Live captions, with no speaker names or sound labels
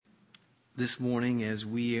this morning as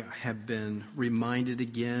we have been reminded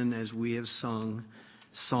again, as we have sung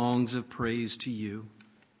songs of praise to you,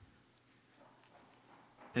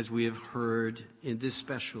 as we have heard in this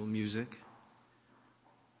special music,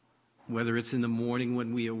 whether it's in the morning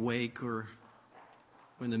when we awake or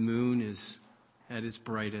when the moon is at its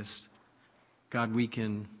brightest. God, we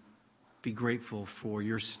can be grateful for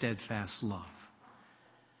your steadfast love.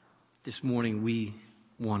 This morning we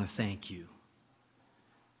want to thank you.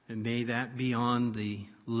 And may that be on the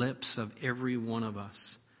lips of every one of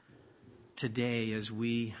us today as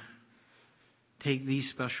we take these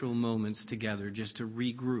special moments together just to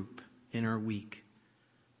regroup in our week.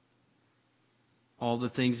 All the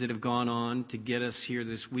things that have gone on to get us here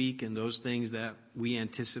this week and those things that we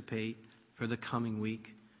anticipate for the coming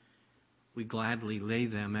week, we gladly lay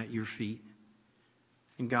them at your feet.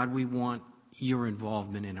 And God, we want your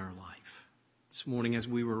involvement in our life. This morning, as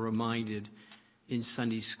we were reminded in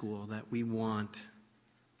Sunday school that we want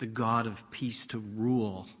the God of peace to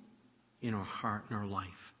rule in our heart and our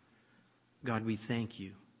life. God, we thank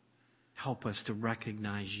you. Help us to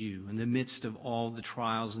recognize you in the midst of all the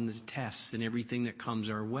trials and the tests and everything that comes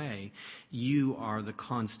our way. You are the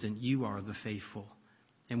constant. You are the faithful.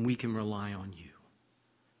 And we can rely on you.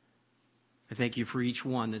 I thank you for each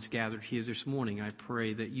one that's gathered here this morning. I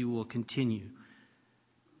pray that you will continue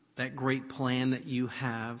that great plan that you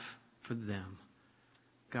have for them.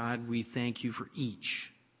 God, we thank you for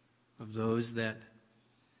each of those that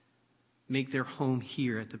make their home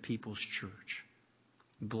here at the People's Church.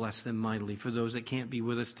 Bless them mightily. For those that can't be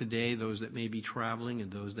with us today, those that may be traveling,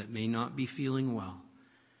 and those that may not be feeling well.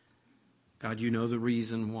 God, you know the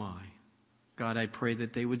reason why. God, I pray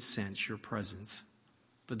that they would sense your presence.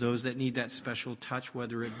 For those that need that special touch,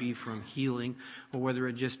 whether it be from healing or whether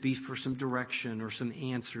it just be for some direction or some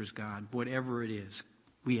answers, God, whatever it is,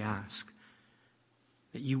 we ask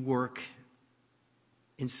that you work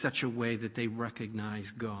in such a way that they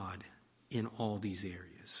recognize God in all these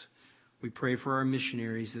areas. We pray for our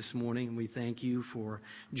missionaries this morning, and we thank you for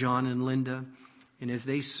John and Linda. And as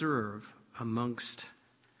they serve amongst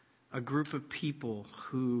a group of people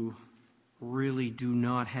who really do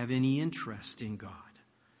not have any interest in God.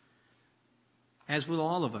 As with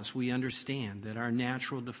all of us, we understand that our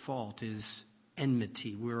natural default is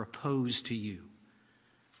enmity. We're opposed to you.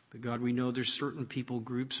 But God, we know there's certain people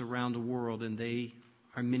groups around the world, and they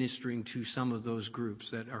are ministering to some of those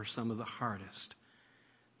groups that are some of the hardest.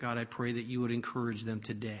 God, I pray that you would encourage them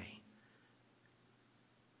today.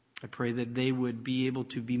 I pray that they would be able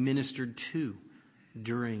to be ministered to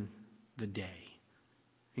during the day.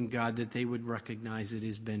 And God, that they would recognize it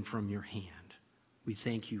has been from your hand. We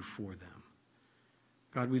thank you for them.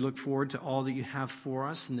 God, we look forward to all that you have for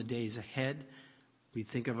us in the days ahead. We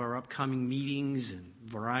think of our upcoming meetings and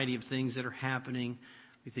variety of things that are happening.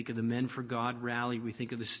 We think of the Men for God rally. We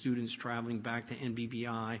think of the students traveling back to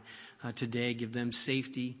NBBI today. Give them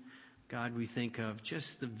safety. God, we think of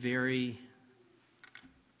just the very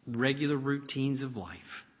regular routines of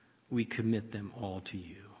life. We commit them all to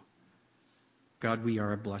you. God, we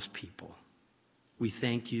are a blessed people. We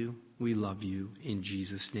thank you. We love you. In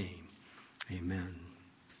Jesus' name, amen.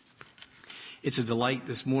 It's a delight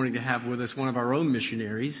this morning to have with us one of our own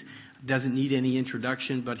missionaries. Doesn't need any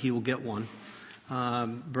introduction, but he will get one.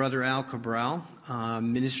 Brother Al Cabral,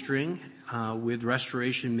 ministering with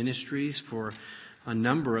Restoration Ministries for a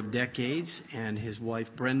number of decades, and his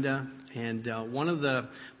wife Brenda. And one of the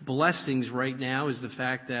blessings right now is the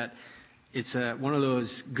fact that it's one of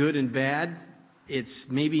those good and bad.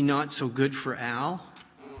 It's maybe not so good for Al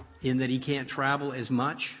in that he can't travel as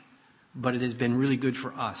much, but it has been really good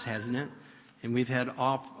for us, hasn't it? And we've had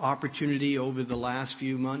opportunity over the last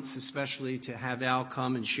few months, especially to have Al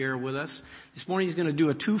come and share with us. This morning he's going to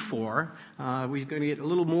do a 2-for. We're going to get a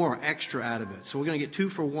little more extra out of it. So we're going to get 2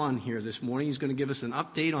 for 1 here this morning. He's going to give us an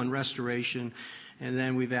update on restoration, and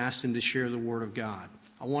then we've asked him to share the Word of God.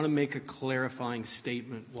 I want to make a clarifying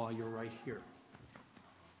statement while you're right here.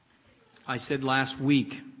 I said last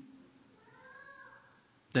week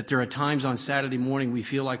that there are times on Saturday morning we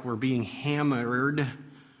feel like we're being hammered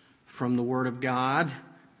from the Word of God,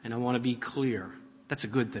 and I want to be clear. That's a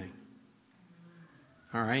good thing.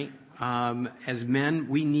 All right? As men,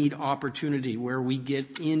 we need opportunity where we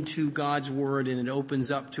get into God's Word and it opens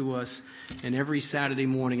up to us. And every Saturday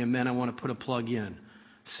morning, and men, I want to put a plug in,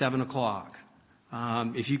 7 o'clock.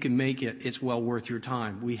 If you can make it, it's well worth your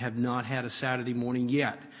time. We have not had a Saturday morning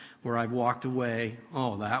yet where I've walked away,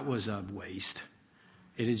 oh, that was a waste.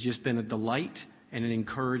 It has just been a delight and an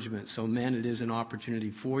encouragement. So, men, it is an opportunity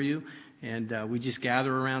for you. And we just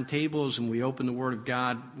gather around tables and we open the Word of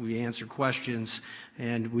God, we answer questions,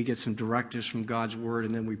 and we get some directives from God's Word,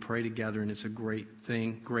 and then we pray together, and it's a great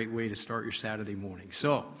thing, great way to start your Saturday morning.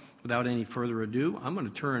 So, without any further ado, I'm going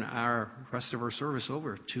to turn our rest of our service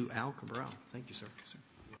over to Al Cabral. Thank you, sir.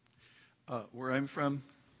 Where I'm from,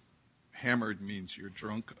 hammered means you're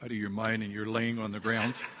drunk out of your mind and you're laying on the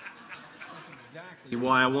ground. That's exactly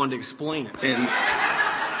why I wanted to explain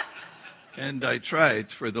it. And I tried,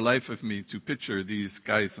 for the life of me, to picture these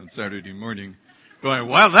guys on Saturday morning going,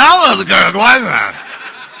 well, that was good, wasn't it?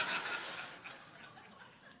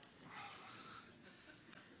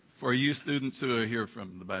 For you students who are here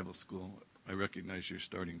from the Bible school, I recognize you're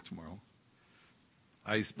starting tomorrow.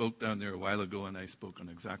 I spoke down there a while ago, and I spoke on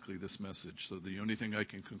exactly this message. So the only thing I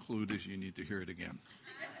can conclude is you need to hear it again.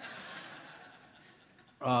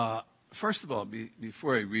 First of all,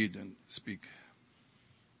 before I read and speak,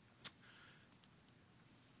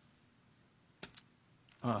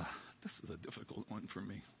 this is a difficult one for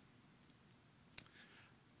me.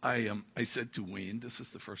 I said to Wayne, this is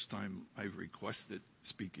the first time I've requested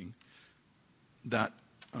speaking, that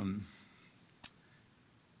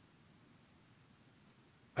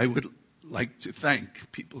I would like to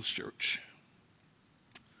thank People's Church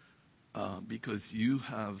because you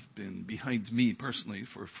have been behind me personally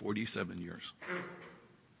for 47 years.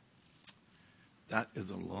 That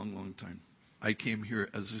is a long, long time. I came here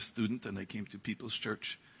as a student, and I came to People's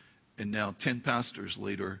Church, and now 10 pastors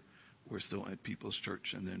later, we're still at People's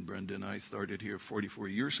Church. And then Brenda and I started here 44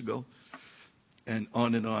 years ago, and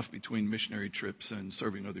on and off between missionary trips and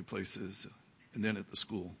serving other places, and then at the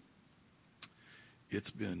school.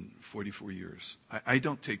 It's been 44 years. I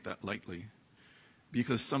don't take that lightly,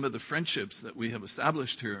 because some of the friendships that we have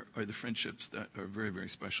established here are the friendships that are very, very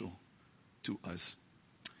special to us.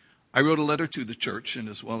 I wrote a letter to the church, and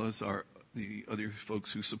as well as the other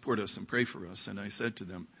folks who support us and pray for us, and I said to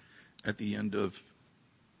them at the end of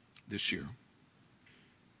this year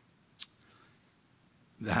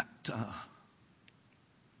that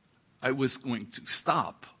I was going to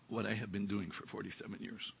stop what I have been doing for 47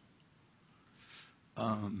 years.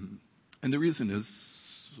 And the reason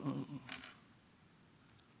is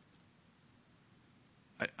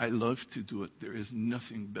I love to do it. There is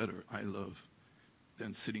nothing better I love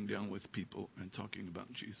than sitting down with people and talking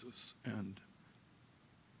about Jesus. And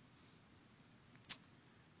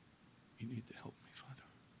you need to help me, Father.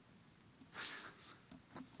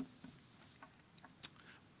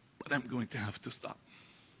 But I'm going to have to stop.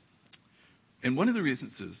 And one of the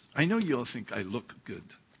reasons is, I know you all think I look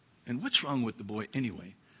good. And what's wrong with the boy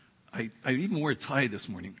anyway? I even wore a tie this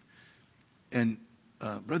morning. And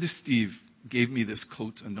Brother Steve gave me this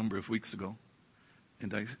coat a number of weeks ago.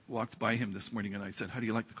 And I walked by him this morning and I said, how do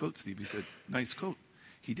you like the coat, Steve? He said, nice coat.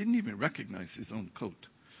 He didn't even recognize his own coat.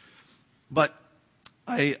 But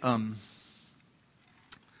my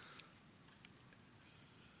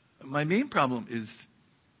main problem is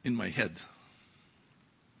in my head.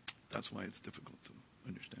 That's why it's difficult to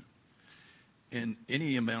understand. And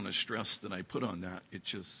any amount of stress that I put on that,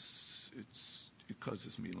 it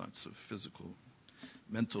causes me lots of physical,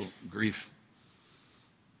 mental grief.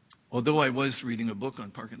 Although I was reading a book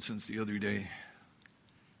on Parkinson's the other day,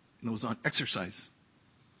 and it was on exercise.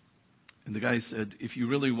 And the guy said, if you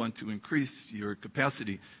really want to increase your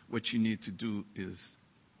capacity, what you need to do is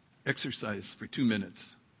exercise for 2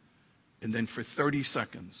 minutes. And then for 30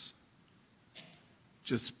 seconds,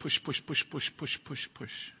 just push, push, push, push, push, push,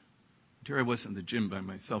 push. Here I was in the gym by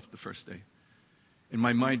myself the first day. And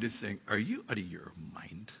my mind is saying, are you out of your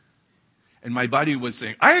mind? And my body was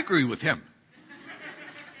saying, I agree with him.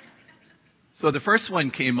 So the first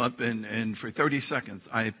one came up, and for 30 seconds,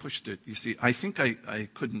 I pushed it. You see, I think I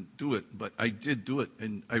couldn't do it, but I did do it,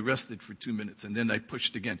 and I rested for 2 minutes, and then I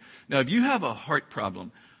pushed again. Now, if you have a heart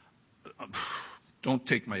problem, don't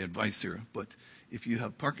take my advice here, but if you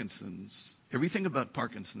have Parkinson's, everything about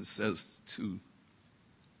Parkinson's says to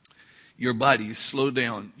your body, slow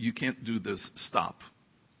down, you can't do this, stop.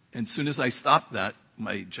 And as soon as I stopped that,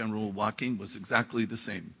 my general walking was exactly the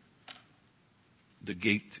same. The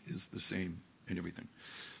gait is the same and everything.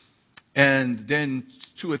 And then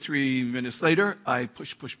 2 or 3 minutes later, I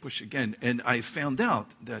push, push, push again. And I found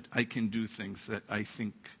out that I can do things that I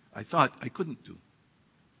thought I couldn't do.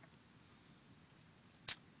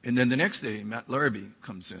 And then the next day, Matt Larrabee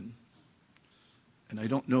comes in. And I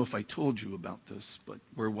don't know if I told you about this, but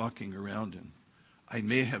we're walking around, and I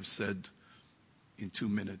may have said in 2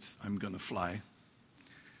 minutes, I'm going to fly.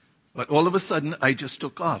 But all of a sudden, I just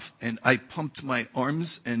took off, and I pumped my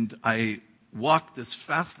arms, and I walked as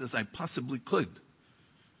fast as I possibly could,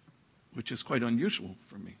 which is quite unusual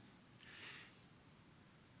for me.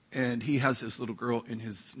 And he has this little girl in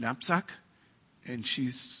his knapsack, and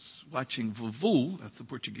she's watching vovô, that's the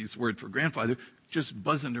Portuguese word for grandfather, just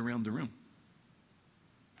buzzing around the room.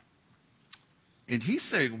 And he's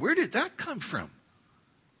saying, where did that come from?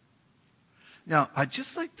 Now, I'd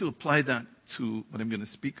just like to apply that to what I'm going to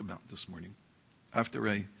speak about this morning, after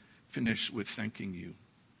I finish with thanking you.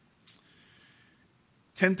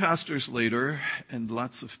 10 pastors later, and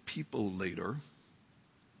lots of people later,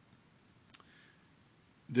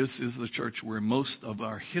 this is the church where most of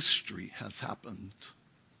our history has happened.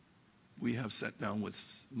 We have sat down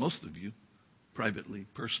with most of you, privately,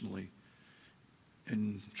 personally,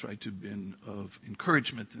 and tried to be of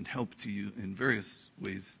encouragement and help to you in various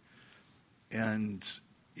ways. And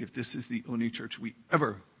if this is the only church we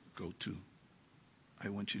ever go to, I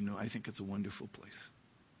want you to know I think it's a wonderful place.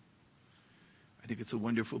 I think it's a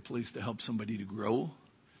wonderful place to help somebody to grow.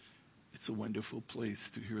 It's a wonderful place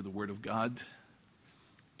to hear the Word of God.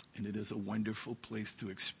 And it is a wonderful place to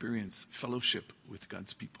experience fellowship with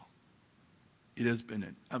God's people. It has been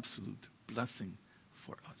an absolute blessing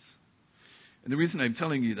for us. And the reason I'm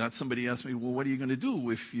telling you that, somebody asked me, well, what are you going to do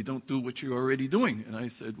if you don't do what you're already doing? And I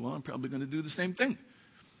said, well, I'm probably going to do the same thing.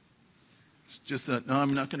 It's just that, no,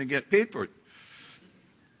 I'm not going to get paid for it.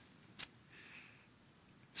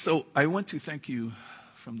 So I want to thank you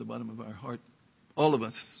from the bottom of our heart, all of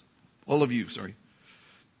us, all of you.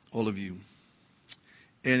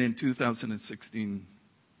 And in 2016,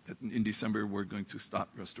 in December, we're going to stop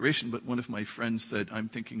restoration. But one of my friends said, I'm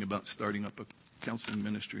thinking about starting up a counseling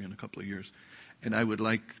ministry in a couple of years, and I would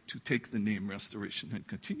like to take the name Restoration and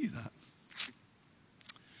continue that.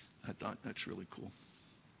 I thought that's really cool.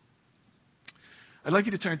 I'd like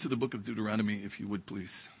you to turn to the book of Deuteronomy, if you would,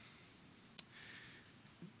 please.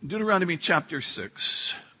 Deuteronomy chapter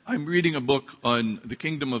 6. I'm reading a book on the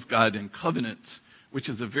kingdom of God and covenants, which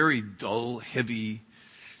is a very dull, heavy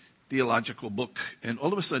theological book. And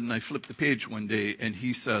all of a sudden I flip the page one day and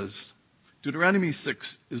he says, Deuteronomy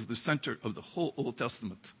 6 is the center of the whole Old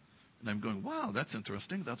Testament. And I'm going, wow, that's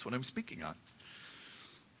interesting. That's what I'm speaking on.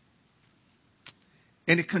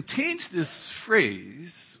 And it contains this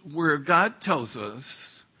phrase where God tells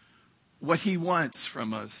us what he wants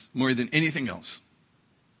from us more than anything else.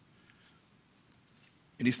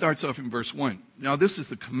 And he starts off in verse 1. Now this is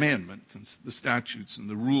the commandment and the statutes and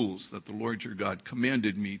the rules that the Lord your God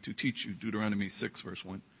commanded me to teach you. Deuteronomy 6, verse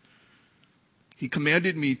 1. He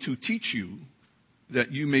commanded me to teach you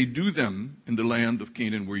that you may do them in the land of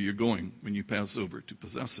Canaan where you're going when you pass over to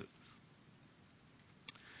possess it.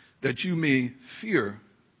 That you may fear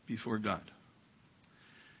before God.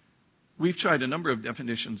 We've tried a number of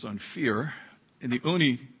definitions on fear, and the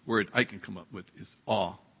only word I can come up with is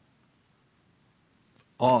awe.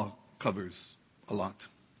 Awe covers a lot.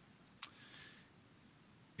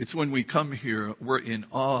 It's when we come here, we're in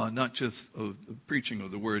awe, not just of the preaching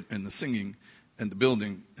of the word and the singing and the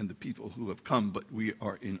building and the people who have come, but we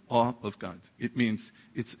are in awe of God. It means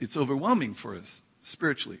it's overwhelming for us.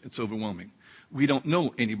 Spiritually, it's overwhelming. We don't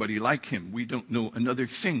know anybody like him. We don't know another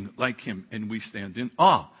thing like him, and we stand in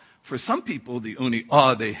awe. For some people, the only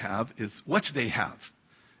awe they have is what they have.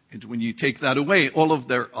 And when you take that away, all of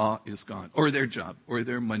their awe is gone, or their job, or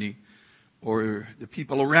their money, or the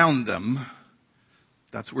people around them.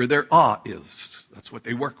 That's where their awe is. That's what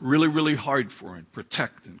they work really, really hard for and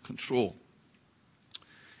protect and control.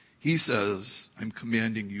 He says, I'm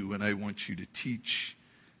commanding you, and I want you to teach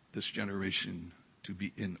this generation to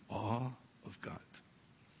be in awe of God.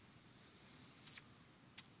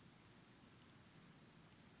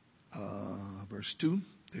 Verse 2,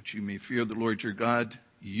 that you may fear the Lord your God,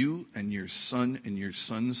 you and your son and your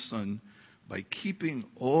son's son, by keeping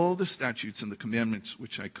all the statutes and the commandments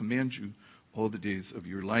which I command you all the days of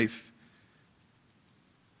your life,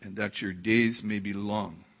 and that your days may be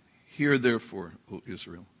long. Hear therefore, O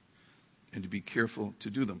Israel, and to be careful to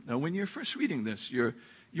do them. Now, when you're first reading this, your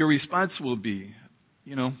response will be,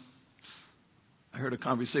 I heard a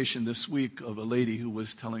conversation this week of a lady who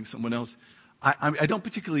was telling someone else, I don't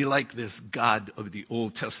particularly like this God of the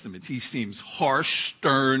Old Testament. He seems harsh,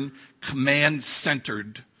 stern,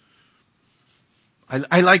 command-centered.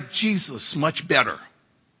 I like Jesus much better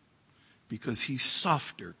because he's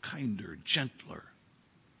softer, kinder, gentler.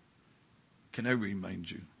 Can I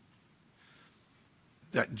remind you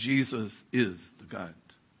that Jesus is the God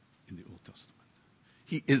in the Old Testament?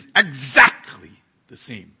 He is exactly the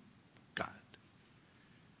same God.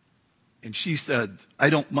 And she said,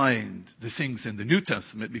 I don't mind the things in the New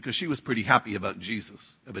Testament, because she was pretty happy about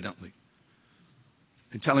Jesus, evidently,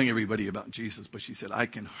 and telling everybody about Jesus. But she said, I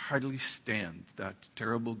can hardly stand that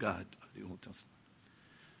terrible God of the Old Testament.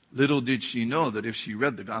 Little did she know that if she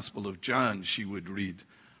read the Gospel of John, she would read,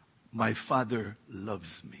 my Father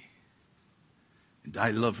loves me. And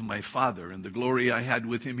I love my Father, and the glory I had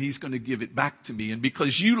with him, he's going to give it back to me. And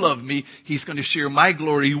because you love me, he's going to share my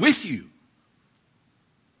glory with you.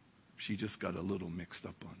 She just got a little mixed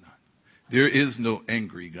up on that. There is no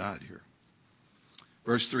angry God here.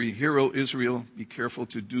 Verse 3, Hear, O Israel, be careful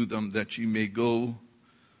to do them, that it may go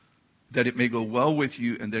well with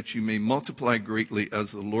you, and that you may multiply greatly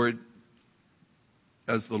as the Lord,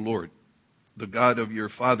 the God of your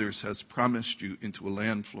fathers, has promised you, into a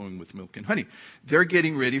land flowing with milk and honey. They're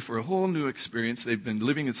getting ready for a whole new experience. They've been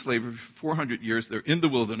living in slavery for 400 years. They're in the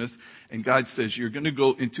wilderness, and God says, you're going to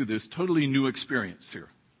go into this totally new experience here.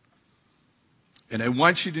 And I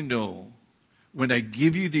want you to know, when I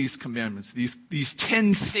give you these commandments, these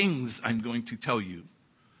 10 things I'm going to tell you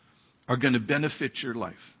are going to benefit your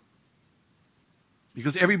life.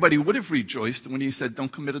 Because everybody would have rejoiced when he said,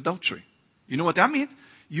 don't commit adultery. You know what that means?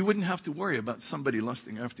 You wouldn't have to worry about somebody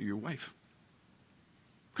lusting after your wife.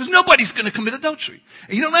 Because nobody's going to commit adultery.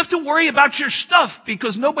 And you don't have to worry about your stuff,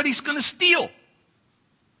 because nobody's going to steal.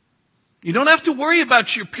 You don't have to worry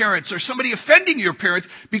about your parents or somebody offending your parents,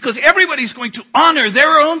 because everybody's going to honor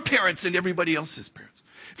their own parents and everybody else's parents.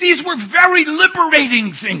 These were very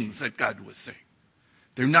liberating things that God was saying.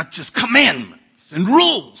 They're not just commandments and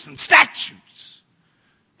rules and statutes.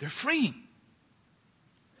 They're freeing.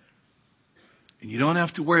 And you don't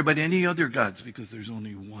have to worry about any other gods, because there's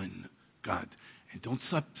only one God. And don't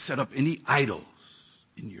set up any idols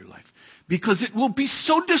in your life, because it will be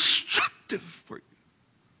so destructive for you.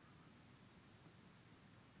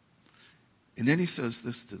 And then he says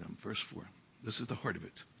this to them, verse 4. This is the heart of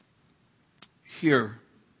it. Here,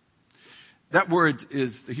 that word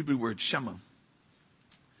is the Hebrew word Shema.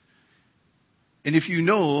 And if you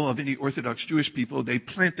know of any Orthodox Jewish people, they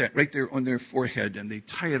plant that right there on their forehead, and they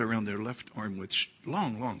tie it around their left arm with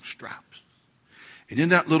long, long straps. And in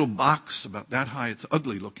that little box, about that high, it's an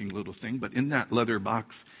ugly-looking little thing, but in that leather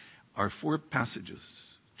box are 4 passages,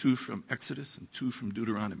 2 from Exodus and 2 from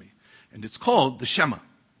Deuteronomy. And it's called the Shema.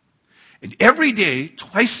 And every day,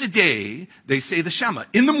 twice a day, they say the Shema.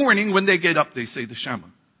 In the morning, when they get up, they say the Shema.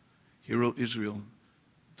 Hear, O Israel,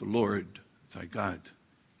 the Lord, thy God,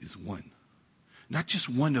 is one. Not just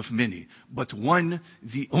one of many, but one,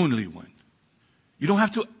 the only one. You don't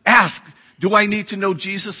have to ask, do I need to know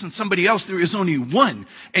Jesus and somebody else? There is only one.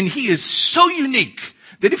 And he is so unique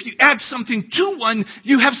that if you add something to one,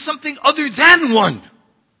 you have something other than one.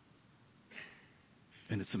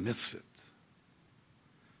 And it's a misfit.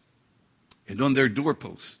 And on their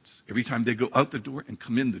doorposts, every time they go out the door and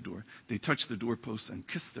come in the door, they touch the doorposts and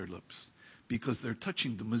kiss their lips, because they're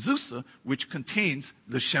touching the mezuzah, which contains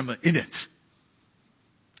the Shema in it.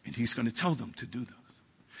 And he's going to tell them to do that.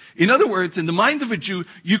 In other words, in the mind of a Jew,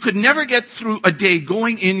 you could never get through a day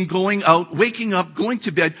going in, going out, waking up, going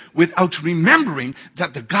to bed, without remembering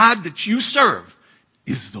that the God that you serve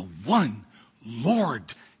is the one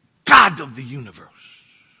Lord God of the universe.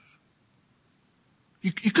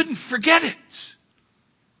 You couldn't forget it.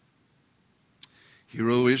 Hear,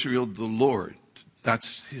 O Israel, the Lord,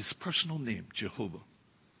 that's his personal name, Jehovah.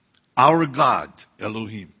 Our God,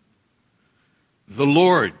 Elohim. The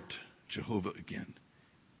Lord, Jehovah again,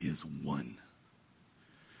 is one.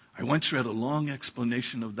 I once read a long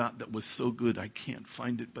explanation of that was so good I can't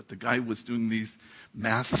find it, but the guy was doing these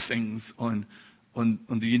math things on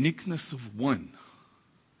the uniqueness of one.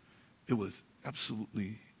 It was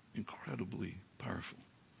absolutely incredibly powerful.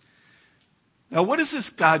 Now, what does this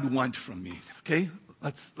God want from me? Okay,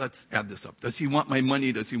 let's add this up. Does he want my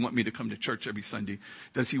money? Does he want me to come to church every Sunday?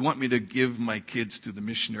 Does he want me to give my kids to the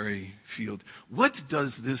missionary field? What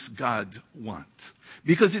does this God want?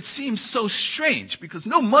 Because it seems so strange, because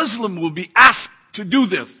no Muslim will be asked to do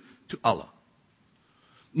this to Allah.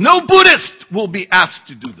 No Buddhist will be asked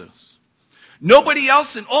to do this. Nobody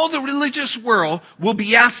else in all the religious world will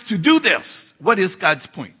be asked to do this. What is God's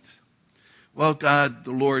point? Well, God,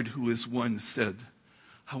 the Lord who is one, said,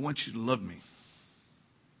 I want you to love me.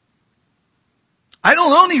 I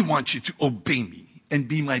don't only want you to obey me and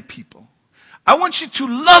be my people. I want you to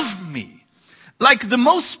love me like the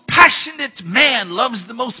most passionate man loves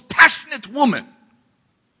the most passionate woman.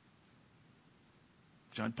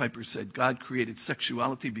 John Piper said God created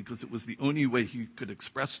sexuality because it was the only way he could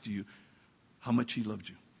express to you how much he loved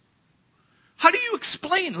you. How do you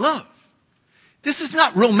explain love? This is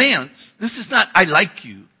not romance. This is not I like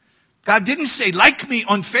you. God didn't say like me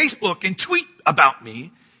on Facebook and tweet about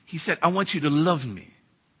me. He said, I want you to love me.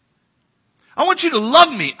 I want you to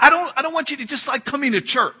love me. I don't want you to just like coming to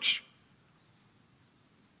church.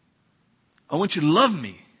 I want you to love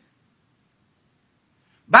me.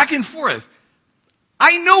 Back and forth.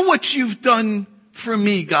 I know what you've done for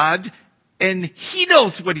me, God, and he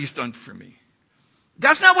knows what he's done for me.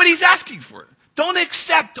 That's not what he's asking for. Don't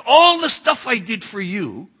accept all the stuff I did for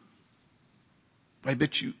you by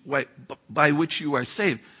which you are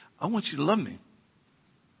saved. I want you to love me.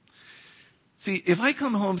 See, if I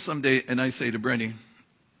come home someday and I say to Brenny,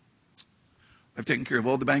 I've taken care of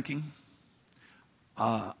all the banking,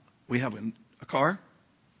 we have a car,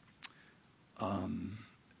 and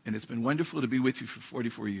it's been wonderful to be with you for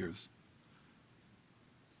 44 years.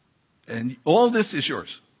 And all this is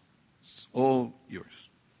yours. It's all yours.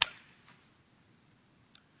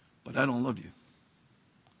 But I don't love you.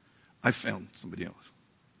 I found somebody else.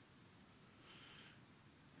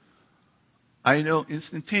 I know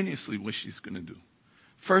instantaneously what she's going to do.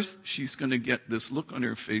 First, she's going to get this look on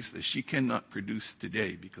her face that she cannot produce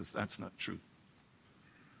today because that's not true.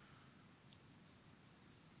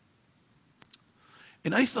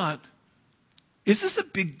 And I thought, is this a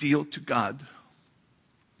big deal to God?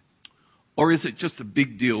 Or is it just a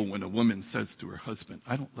big deal when a woman says to her husband,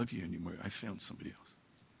 I don't love you anymore, I found somebody else?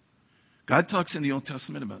 God talks in the Old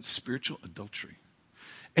Testament about spiritual adultery.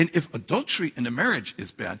 And if adultery in a marriage is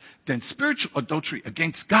bad, then spiritual adultery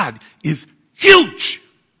against God is huge.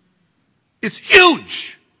 It's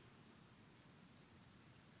huge.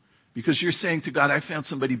 Because you're saying to God, I found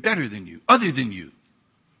somebody better than you, other than you.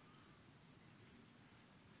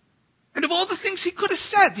 And of all the things he could have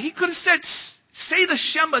said, say the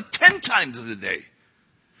Shema 10 times a day.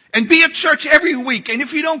 And be at church every week. And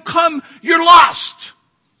if you don't come, you're lost.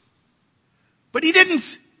 But he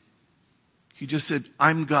didn't. He just said,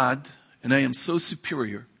 I'm God, and I am so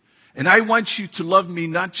superior. And I want you to love me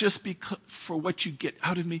not just for what you get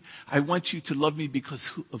out of me. I want you to love me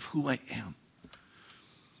because of who I am.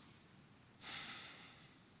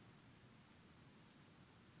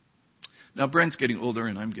 Now, Brent's getting older,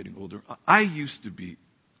 and I'm getting older. I used to be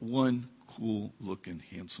one cool-looking,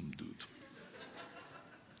 handsome dude.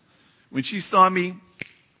 When she saw me,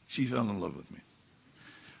 she fell in love with me.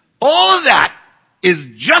 All of that is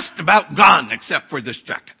just about gone except for this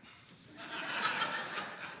jacket.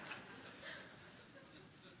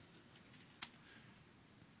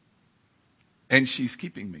 And she's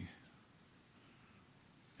keeping me.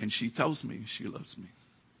 And she tells me she loves me.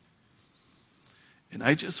 And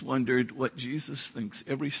I just wondered what Jesus thinks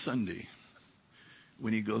every Sunday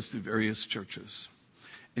when he goes to various churches.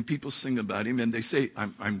 And people sing about him and they say,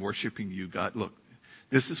 I'm worshiping you, God. Look,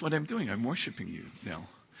 this is what I'm doing. I'm worshiping you now.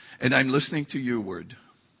 And I'm listening to your word.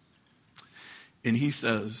 And he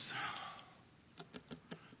says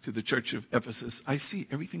to the church of Ephesus, I see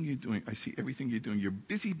everything you're doing. I see everything you're doing. You're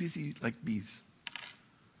busy, busy like bees.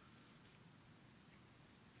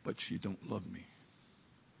 But you don't love me.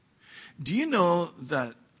 Do you know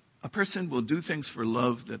that a person will do things for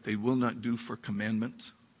love that they will not do for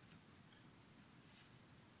commandments?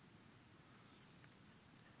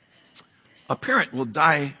 A parent will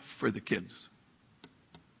die for the kids.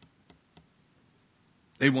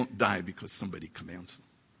 They won't die because somebody commands them.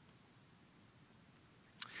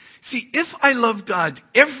 See, if I love God,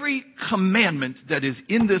 every commandment that is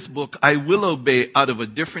in this book, I will obey out of a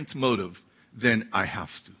different motive than I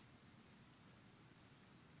have to.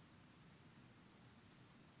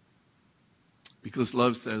 Because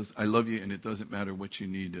love says, I love you, and it doesn't matter what you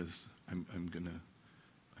need is. I'm gonna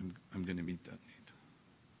meet that need.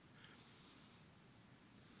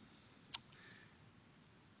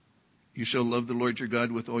 You shall love the Lord your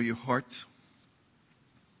God with all your heart.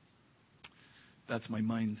 That's my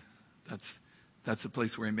mind. That's the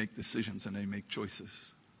place where I make decisions and I make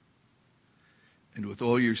choices. And with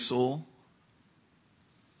all your soul,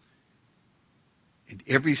 and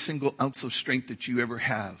every single ounce of strength that you ever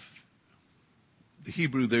have. The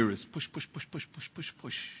Hebrew there is push, push, push, push, push, push,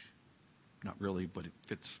 push. Not really, but it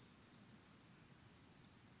fits.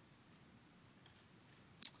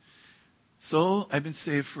 So I've been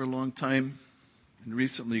saved for a long time, and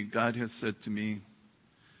recently God has said to me,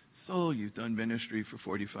 so you've done ministry for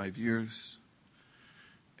 45 years,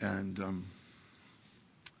 and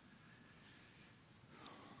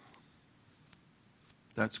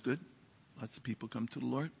that's good. Lots of people come to the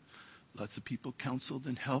Lord. Lots of people counseled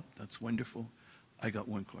and helped. That's wonderful. I got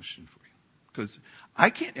one question for you, because I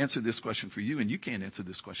can't answer this question for you, and you can't answer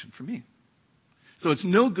this question for me. So it's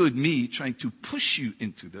no good me trying to push you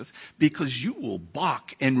into this, because you will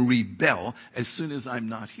balk and rebel as soon as I'm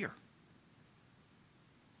not here.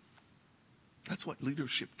 That's what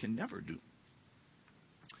leadership can never do.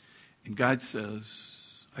 And God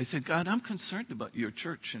says, I said, God, I'm concerned about your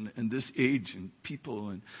church and this age and people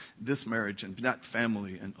and this marriage and that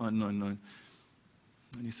family and on and on.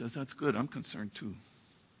 And he says, that's good. I'm concerned too.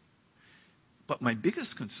 But my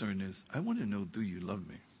biggest concern is, I want to know, do you love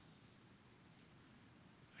me?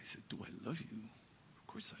 I said, do I love you? Of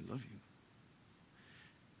course I love you.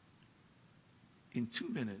 In 2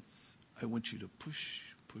 minutes, I want you to push,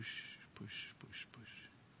 push, push, push, push.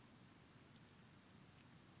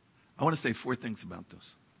 I want to say 4 things about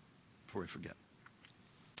this before I forget.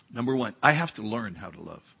 Number 1, I have to learn how to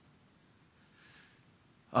love.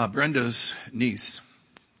 Brenda's niece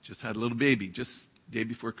just had a little baby just day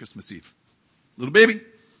before Christmas Eve. Little baby,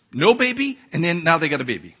 no baby, and then now they got a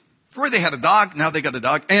baby. Before they had a dog, now they got a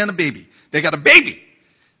dog and a baby. They got a baby.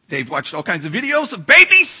 They've watched all kinds of videos of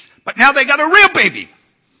babies, but now they got a real baby.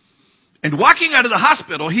 And walking out of the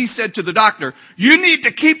hospital, he said to the doctor, you need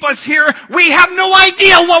to keep us here. We have no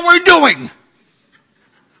idea what we're doing.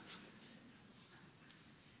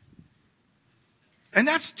 And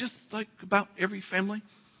that's just like about every family.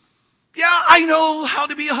 Yeah, I know how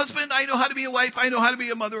to be a husband. I know how to be a wife. I know how to be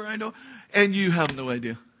a mother. I know. And you have no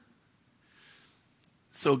idea.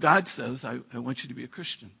 So God says, I want you to be a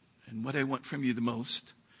Christian. And what I want from you the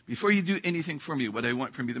most, before you do anything for me, what I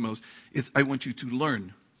want from you the most is I want you to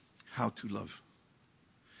learn how to love.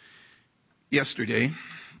 Yesterday,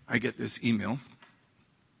 I get this email,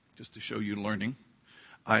 just to show you learning.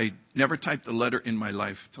 I never typed a letter in my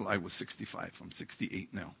life till I was 65. I'm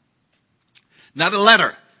 68 now. Not a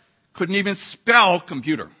letter. Couldn't even spell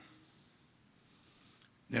computer.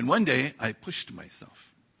 Then one day, I pushed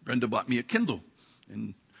myself. Brenda bought me a Kindle.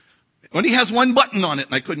 And it only has one button on it,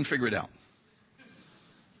 and I couldn't figure it out.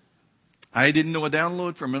 I didn't know a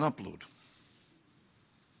download from an upload.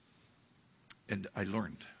 And I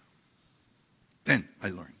learned. Then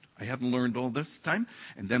I learned. I hadn't learned all this time,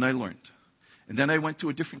 and then I learned. And then I went to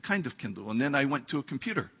a different kind of Kindle, and then I went to a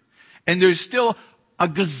computer. And there's still a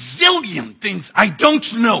gazillion things I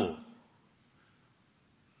don't know.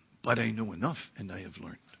 But I know enough, and I have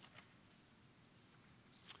learned.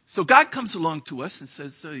 So God comes along to us and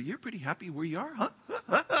says, you're pretty happy where you are, huh?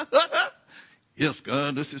 Yes,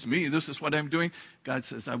 God, this is me. This is what I'm doing. God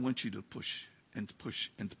says, I want you to push and push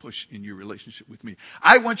and push in your relationship with me.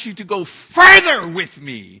 I want you to go further with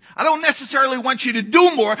me. I don't necessarily want you to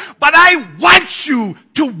do more, but I want you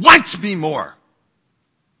to want me more.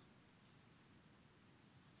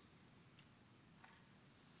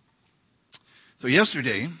 So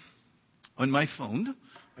yesterday, on my phone,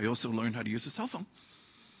 I also learned how to use a cell phone.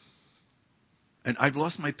 And I've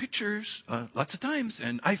lost my pictures lots of times,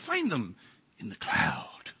 and I find them in the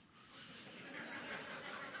cloud.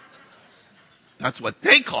 That's what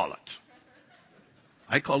they call it.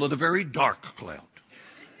 I call it a very dark cloud.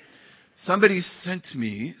 Somebody sent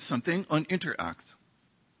me something on Interact.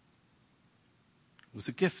 It was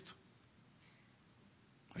a gift.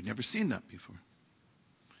 I'd never seen that before.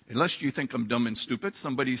 Unless you think I'm dumb and stupid,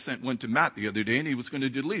 somebody sent one to Matt the other day, and he was going to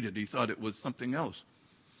delete it. He thought it was something else.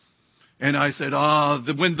 And I said,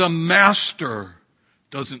 when the master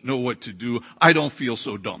doesn't know what to do, I don't feel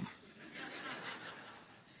so dumb.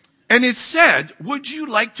 And it said, would you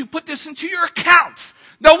like to put this into your account?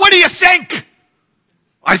 Now, what do you think?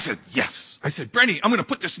 I said, yes. I said, Brenny, I'm going to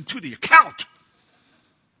put this into the account.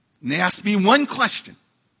 And they asked me one question.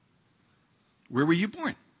 Where were you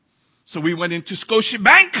born? So we went into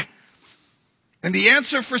Scotiabank. And the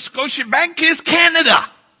answer for Scotiabank is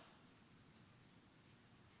Canada.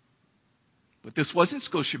 But this wasn't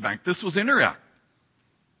Scotiabank. This was Interact.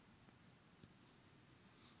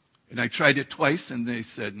 And I tried it twice, and they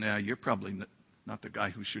said, nah, you're probably not the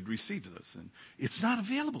guy who should receive this. And it's not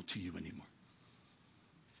available to you anymore.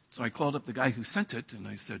 So I called up the guy who sent it, and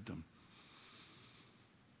I said,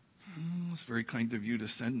 it's very kind of you to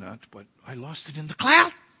send that, but I lost it in the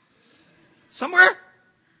cloud. Somewhere.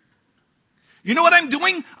 You know what I'm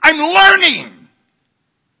doing? I'm learning.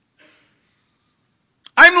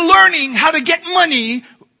 I'm learning how to get money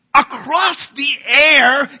across the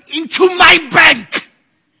air into my bank.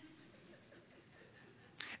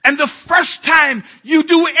 And the first time you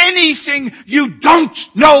do anything, you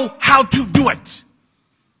don't know how to do it.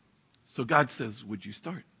 So God says, would you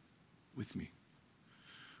start with me?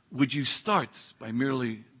 Would you start by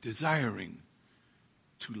merely desiring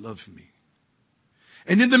to love me?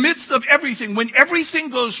 And in the midst of everything, when everything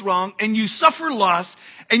goes wrong and you suffer loss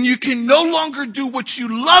and you can no longer do what you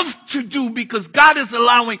love to do because God is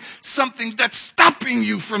allowing something that's stopping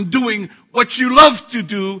you from doing what you love to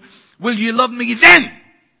do, will you love me then?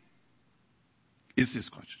 Is this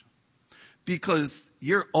question. Because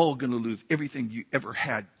you're all going to lose everything you ever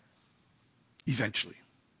had eventually.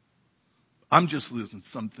 I'm just losing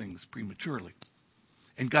some things prematurely.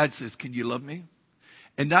 And God says, can you love me?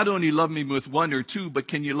 And not only love me with 1 or 2, but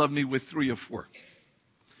can you love me with 3 or 4?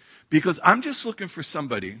 Because I'm just looking for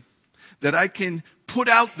somebody that I can put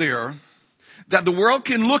out there that the world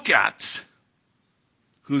can look at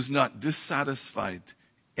who's not dissatisfied,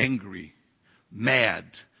 angry,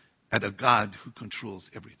 mad at a God who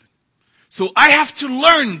controls everything. So I have to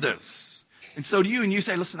learn this. And so do you, and you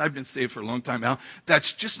say, listen, I've been saved for a long time now.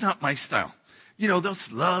 That's just not my style. You know,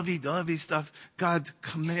 those lovey-dovey stuff. God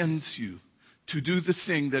commands you to do the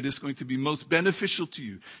thing that is going to be most beneficial to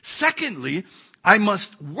you. Secondly, I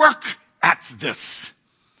must work at this.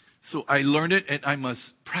 So I learn it and I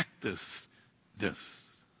must practice this.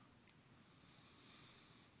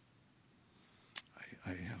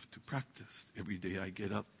 I have to practice. Every day I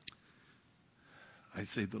get up, I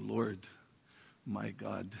say, the Lord, my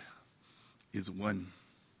God, is one.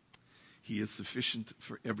 He is sufficient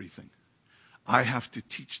for everything. I have to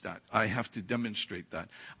teach that. I have to demonstrate that.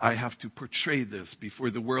 I have to portray this before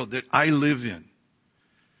the world that I live in.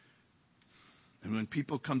 And when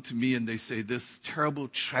people come to me and they say, this terrible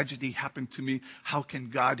tragedy happened to me, how can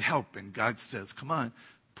God help? And God says, come on,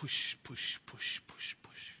 push, push, push, push,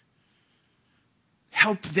 push.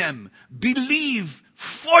 Help them. Believe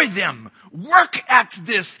for them. Work at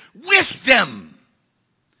this with them.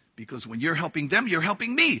 Because when you're helping them, you're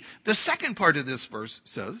helping me. The second part of this verse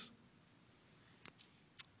says,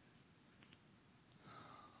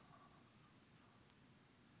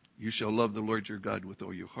 you shall love the Lord your God with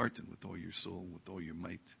all your heart and with all your soul and with all your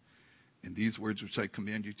might. And these words which I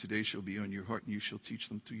command you today shall be on your heart, and you shall teach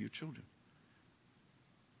them to your children.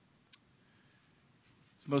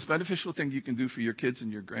 The most beneficial thing you can do for your kids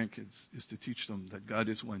and your grandkids is to teach them that God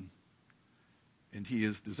is one, and He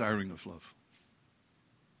is desiring of love.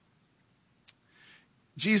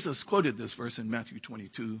 Jesus quoted this verse in Matthew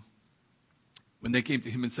 22 when they came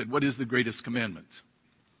to Him and said, what is the greatest commandment?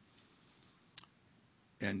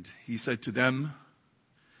 And He said to them,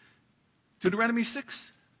 Deuteronomy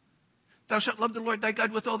 6, thou shalt love the Lord thy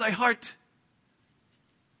God with all thy heart,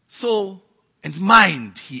 soul, and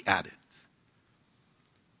mind, He added,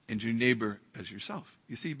 and your neighbor as yourself.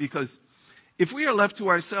 You see, because if we are left to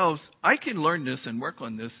ourselves, I can learn this and work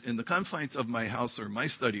on this in the confines of my house or my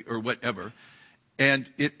study or whatever.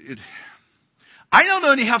 And I don't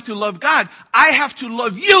only have to love God, I have to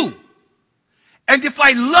love you. And if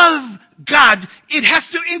I love God, it has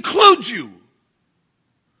to include you.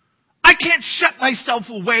 I can't shut myself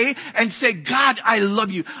away and say, God, I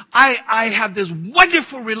love you. I have this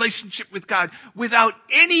wonderful relationship with God without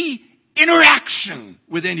any interaction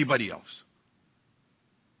with anybody else.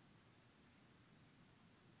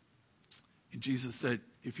 And Jesus said,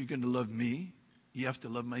 if you're going to love me, you have to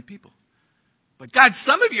love my people. But God,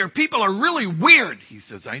 some of your people are really weird. He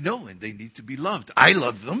says, I know, and they need to be loved. I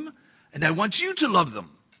love them, and I want you to love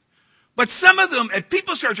them. But some of them at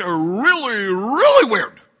People's Church are really, really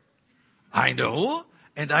weird. I know,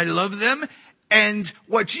 and I love them. And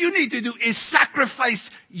what you need to do is sacrifice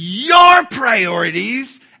your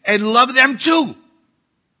priorities and love them too.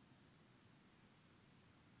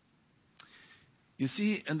 You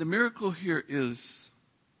see, and the miracle here is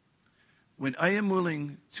when I am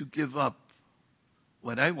willing to give up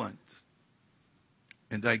what I want,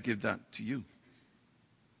 and I give that to you.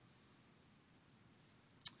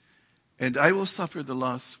 And I will suffer the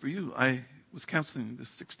loss for you. I was counseling this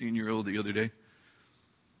 16-year-old the other day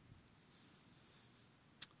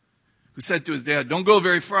who said to his dad, don't go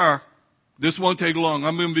very far. This won't take long.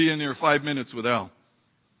 I'm going to be in there 5 minutes with Al.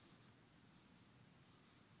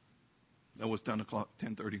 That was 10 o'clock,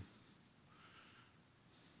 10:30.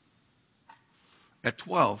 At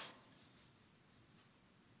 12,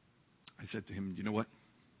 I said to him, you know what?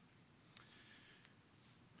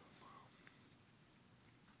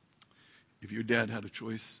 If your dad had a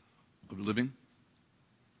choice of living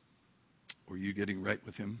or you getting right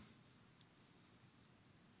with him,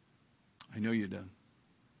 I know your dad.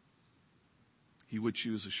 He would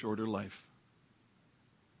choose a shorter life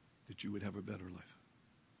that you would have a better life.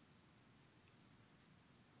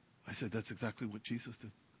 I said, that's exactly what Jesus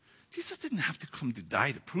did. Jesus didn't have to come to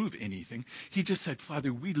die to prove anything. He just said,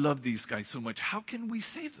 Father, we love these guys so much. How can we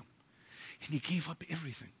save them? And He gave up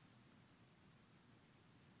everything.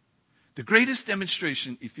 The greatest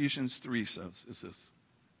demonstration, Ephesians 3 says, is this.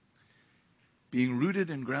 Being rooted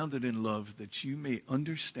and grounded in love, that you may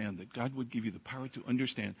understand, that God would give you the power to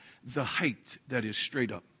understand the height that is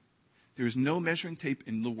straight up. There is no measuring tape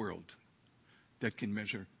in the world that can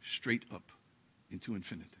measure straight up into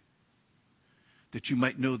infinity. That you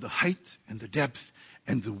might know the height and the depth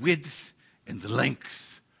and the width and the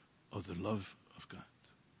length of the love of God.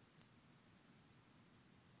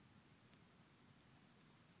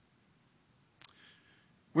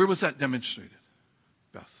 Where was that demonstrated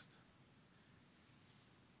best?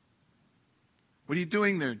 What are you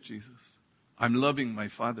doing there, Jesus? I'm loving my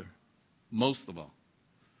Father, most of all.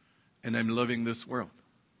 And I'm loving this world.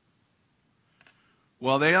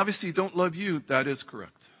 Well, they obviously don't love you. That is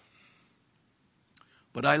correct.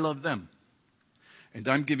 But I love them. And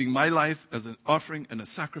I'm giving my life as an offering and a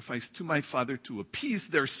sacrifice to my Father to appease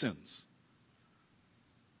their sins.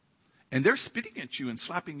 And they're spitting at you and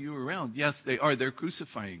slapping you around. Yes, they are. They're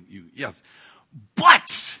crucifying you. Yes.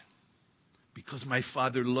 But because my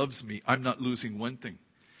Father loves me, I'm not losing one thing.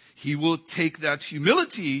 He will take that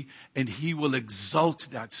humility and he will exalt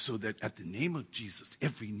that so that at the name of Jesus,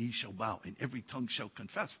 every knee shall bow and every tongue shall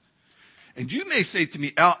confess. And you may say to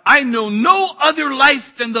me, Al, I know no other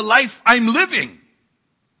life than the life I'm living.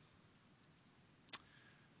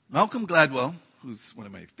 Malcolm Gladwell, who's one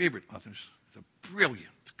of my favorite authors, is a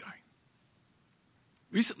brilliant guy.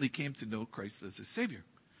 Recently came to know Christ as his Savior.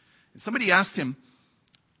 And somebody asked him,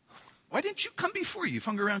 why didn't you come before? You've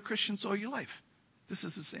hung around Christians all your life. This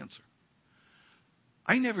is his answer.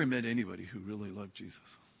 I never met anybody who really loved Jesus.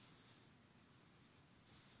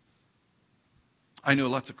 I know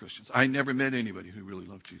lots of Christians. I never met anybody who really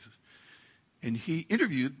loved Jesus. And he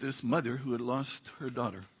interviewed this mother who had lost her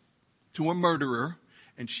daughter to a murderer,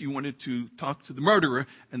 and she wanted to talk to the murderer,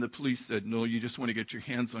 and the police said, no, you just want to get your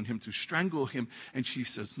hands on him to strangle him. And she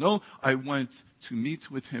says, no, I want to meet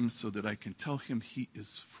with him so that I can tell him he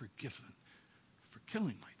is forgiven for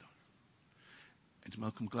killing my daughter. And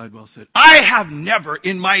Malcolm Gladwell said, I have never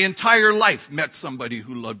in my entire life met somebody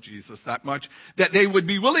who loved Jesus that much, that they would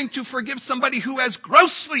be willing to forgive somebody who has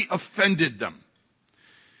grossly offended them.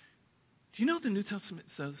 Do you know the New Testament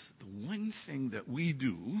says the one thing that we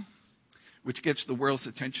do which gets the world's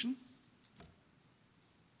attention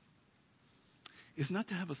is not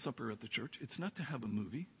to have a supper at the church. It's not to have a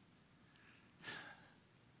movie.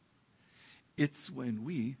 It's when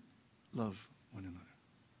we love one another.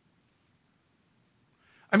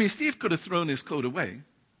 I mean, Steve could have thrown his coat away,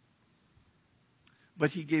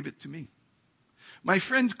 but he gave it to me. My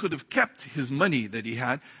friend could have kept his money that he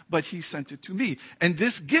had, but he sent it to me. And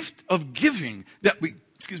this gift of giving that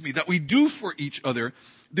we do for each other,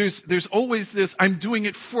 there's always this, I'm doing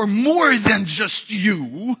it for more than just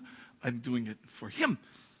you. I'm doing it for him.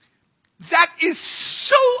 That is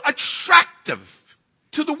so attractive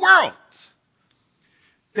to the world.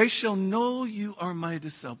 They shall know you are my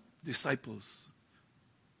disciples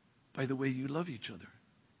by the way you love each other,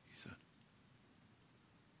 he said.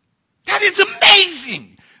 That is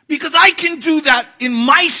amazing, because I can do that in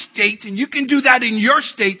my state and you can do that in your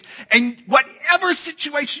state, and whatever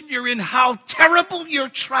situation you're in, how terrible your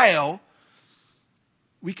trial,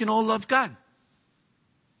 we can all love God.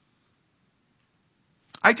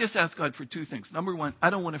 I just ask God for two things. Number one, I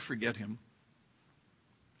don't want to forget him.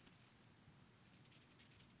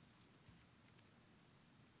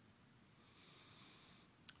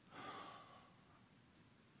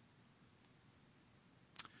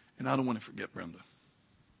 And I don't want to forget Brenda.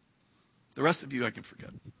 The rest of you I can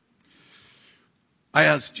forget. I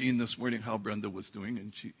asked Gene this morning how Brenda was doing,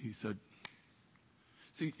 and he said,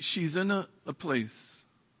 see, she's in a place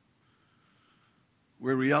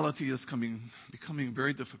where reality is becoming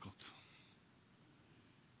very difficult.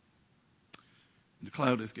 And the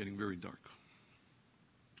cloud is getting very dark.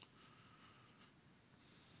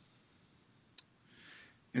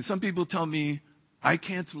 And some people tell me, I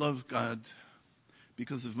can't love God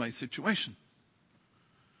because of my situation.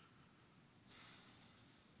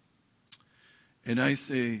 And I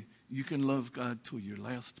say, you can love God till your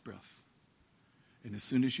last breath. And as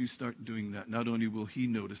soon as you start doing that, not only will he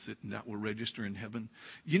notice it, and that will register in heaven.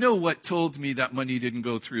 You know what told me that money didn't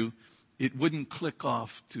go through? It wouldn't click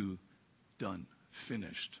off to done,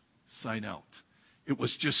 finished, sign out. It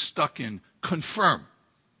was just stuck in confirm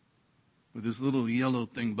with this little yellow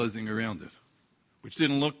thing buzzing around it, which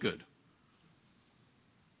didn't look good.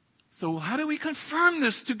 So how do we confirm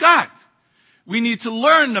this to God? We need to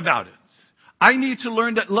learn about it. I need to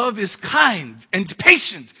learn that love is kind and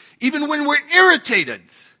patient, even when we're irritated.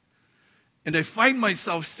 And I find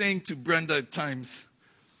myself saying to Brenda at times,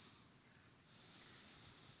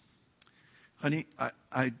 honey,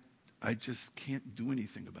 I just can't do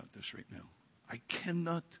anything about this right now. I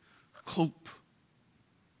cannot cope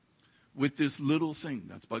with this little thing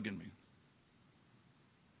that's bugging me.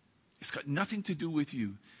 It's got nothing to do with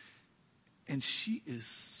you. And she is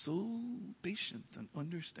so patient and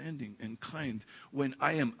understanding and kind when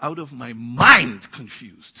I am out of my mind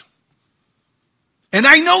confused. And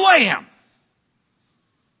I know I am.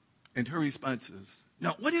 And her response is,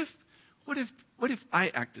 now what if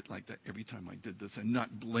I acted like that every time I did this and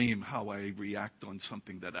not blame how I react on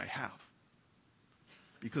something that I have?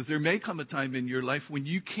 Because there may come a time in your life when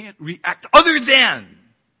you can't react other than.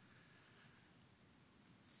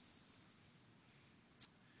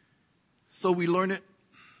 So we learn it,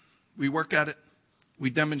 we work at it, we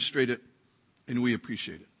demonstrate it, and we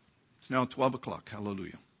appreciate it. It's now 12 o'clock.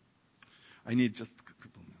 Hallelujah. I need just a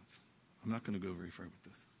couple minutes. I'm not going to go very far with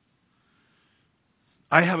this.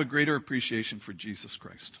 I have a greater appreciation for Jesus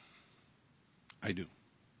Christ. I do.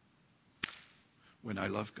 When I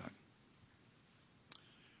love God.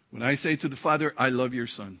 When I say to the Father, I love your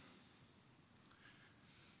Son,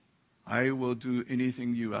 I will do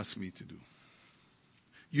anything you ask me to do.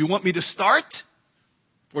 You want me to start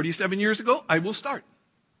 47 years ago? I will start.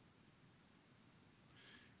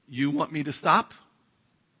 You want me to stop?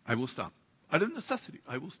 I will stop. Out of necessity,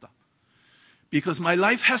 I will stop. Because my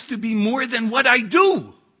life has to be more than what I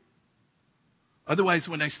do. Otherwise,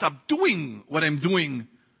 when I stop doing what I'm doing,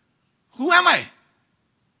 who am I?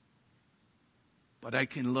 But I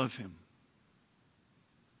can love him.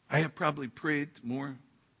 I have probably prayed more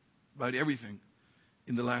about everything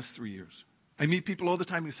in the last 3 years. I meet people all the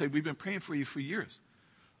time who say, we've been praying for you for years.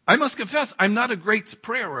 I must confess, I'm not a great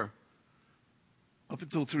prayer up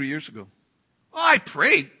until 3 years ago. Well, I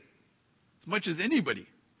prayed as much as anybody.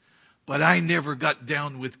 But I never got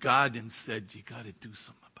down with God and said, you got to do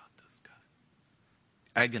something about this, God.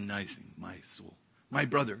 Agonizing my soul. My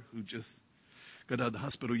brother, who just got out of the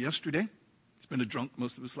hospital yesterday, he's been a drunk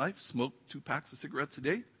most of his life, smoked 2 packs of cigarettes a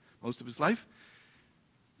day most of his life.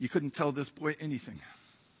 You couldn't tell this boy anything.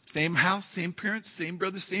 Same house, same parents, same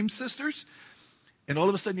brothers, same sisters. And all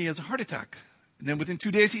of a sudden he has a heart attack. And then within 2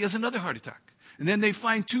 days he has another heart attack. And then they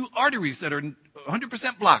find 2 arteries that are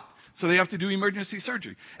 100% blocked. So they have to do emergency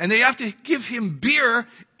surgery. And they have to give him beer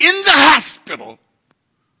in the hospital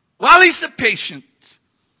while he's a patient,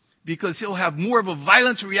 because he'll have more of a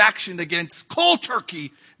violent reaction against cold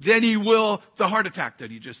turkey than he will the heart attack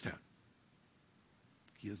that he just had.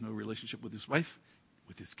 He has no relationship with his wife,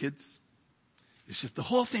 with his kids. It's just the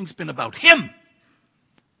whole thing's been about him.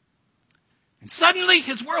 And suddenly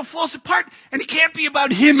his world falls apart and it can't be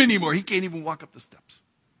about him anymore. He can't even walk up the steps.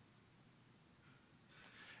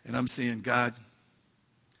 And I'm saying, God,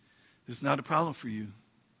 this is not a problem for you.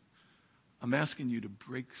 I'm asking you to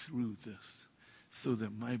break through this so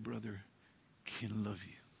that my brother can love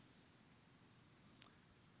you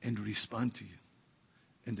and respond to you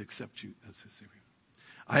and accept you as his Savior.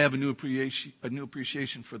 I have a new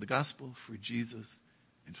appreciation for the gospel, for Jesus,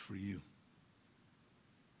 and for you.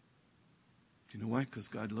 Do you know why? Because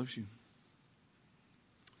God loves you.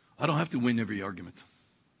 I don't have to win every argument.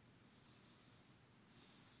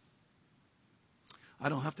 I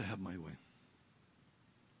don't have to have my way.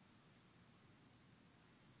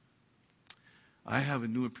 I have a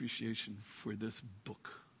new appreciation for this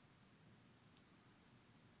book.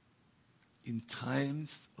 In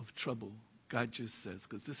times of trouble, God just says,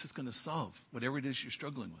 because this is going to solve whatever it is you're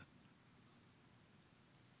struggling with.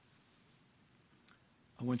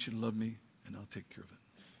 I want you to love me, and I'll take care of it.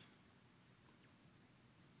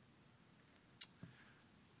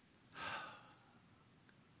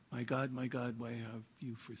 My God, why have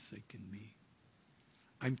you forsaken me?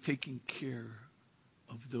 I'm taking care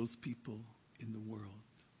of those people in the world.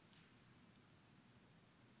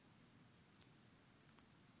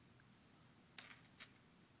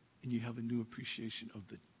 And you have a new appreciation of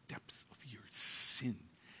the depths of your sin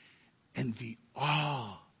and the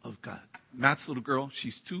awe of God. Matt's little girl,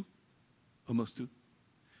 she's 2, almost 2.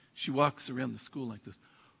 She walks around the school like this.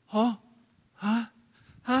 Huh?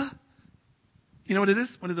 You know what it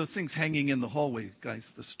is? One of those things hanging in the hallway,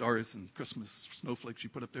 guys, the stars and Christmas snowflakes you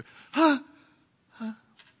put up there. Huh?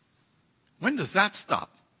 When does that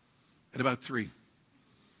stop? At about 3.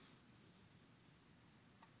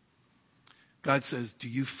 God says, do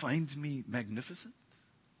you find me magnificent?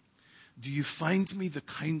 Do you find me the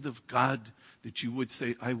kind of God that you would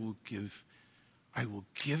say, I will give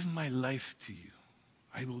my life to you.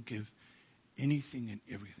 I will give anything and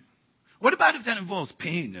everything. What about if that involves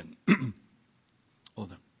pain and all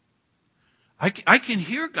that? I can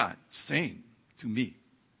hear God saying to me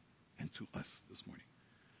and to us this morning,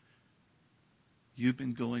 you've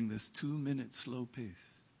been going this 2-minute slow pace.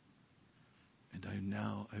 And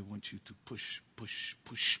I want you to push.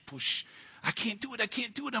 I can't do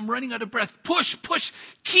it. I'm running out of breath. Push.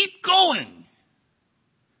 Keep going.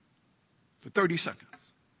 For 30 seconds.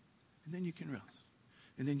 And then you can rest.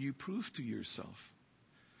 And then you prove to yourself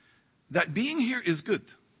that being here is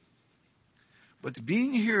good. But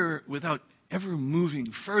being here without ever moving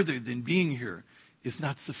further than being here is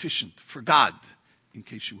not sufficient for God, in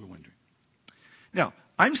case you were wondering. Now,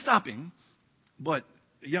 I'm stopping, but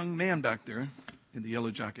a young man back there in the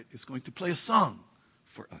yellow jacket is going to play a song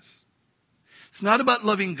for us. It's not about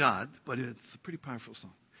loving God, but it's a pretty powerful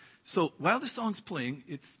song. So while the song's playing,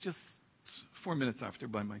 it's just 4 minutes after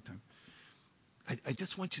by my time. I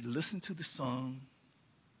just want you to listen to the song.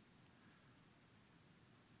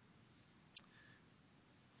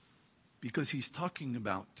 Because he's talking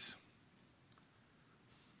about,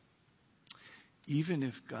 even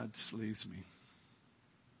if God slays me,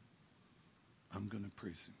 I'm going to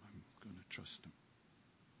praise him. I'm going to trust him.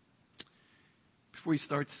 Before he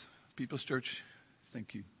starts, People's Church,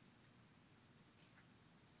 thank you.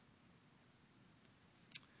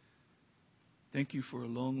 Thank you for a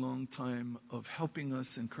long, long time of helping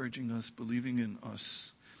us, encouraging us, believing in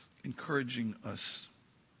us, encouraging us.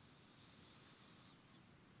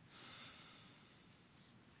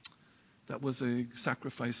 That was a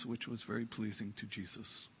sacrifice which was very pleasing to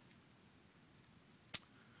Jesus.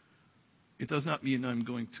 It does not mean I'm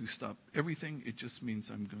going to stop everything. It just means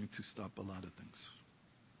I'm going to stop a lot of things.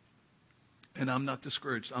 And I'm not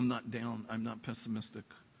discouraged. I'm not down. I'm not pessimistic.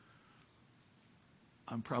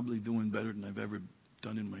 I'm probably doing better than I've ever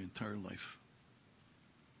done in my entire life.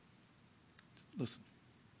 Listen.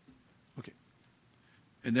 Okay.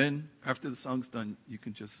 And then, after the song's done, you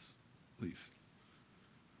can just leave.